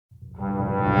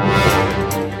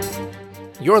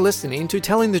You're listening to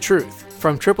Telling the Truth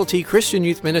from Triple T Christian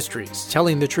Youth Ministries,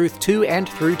 telling the truth to and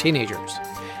through teenagers.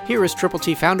 Here is Triple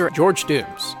T founder George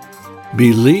Dooms.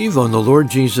 Believe on the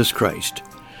Lord Jesus Christ.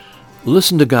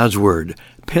 Listen to God's Word,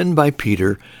 penned by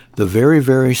Peter, the very,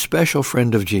 very special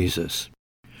friend of Jesus.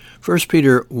 1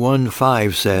 Peter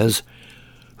 1:5 says,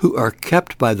 "Who are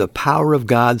kept by the power of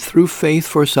God through faith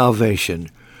for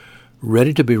salvation,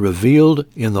 ready to be revealed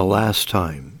in the last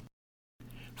time."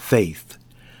 Faith.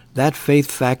 That faith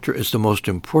factor is the most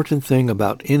important thing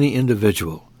about any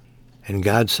individual. And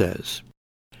God says,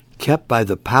 kept by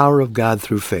the power of God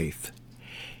through faith.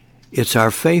 It's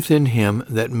our faith in Him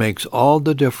that makes all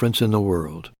the difference in the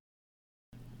world.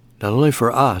 Not only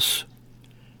for us,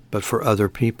 but for other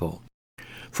people.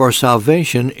 For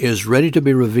salvation is ready to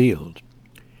be revealed.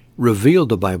 Revealed,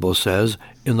 the Bible says,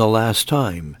 in the last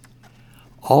time.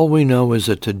 All we know is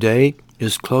that today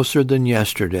is closer than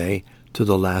yesterday to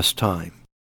the last time.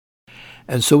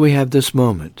 And so we have this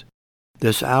moment,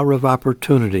 this hour of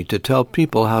opportunity to tell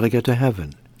people how to get to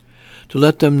heaven, to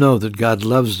let them know that God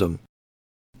loves them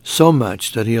so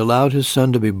much that He allowed His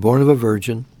Son to be born of a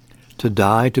virgin, to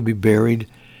die, to be buried,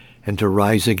 and to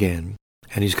rise again,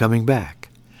 and He's coming back.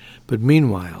 But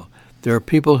meanwhile, there are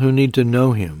people who need to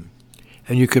know Him,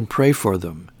 and you can pray for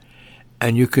them,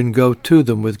 and you can go to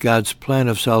them with God's plan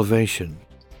of salvation.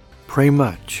 Pray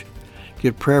much,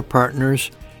 get prayer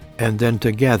partners, and then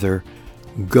together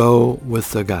go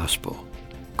with the gospel.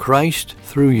 Christ,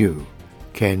 through you,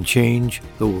 can change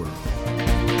the world.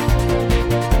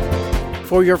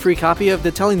 For your free copy of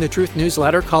the Telling the Truth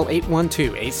newsletter, call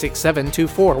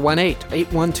 812-867-2418,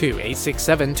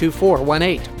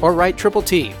 812-867-2418, or write Triple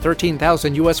T,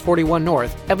 13,000 U.S. 41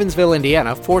 North, Evansville,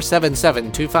 Indiana,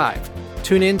 47725.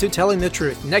 Tune in to Telling the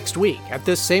Truth next week at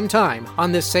this same time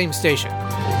on this same station.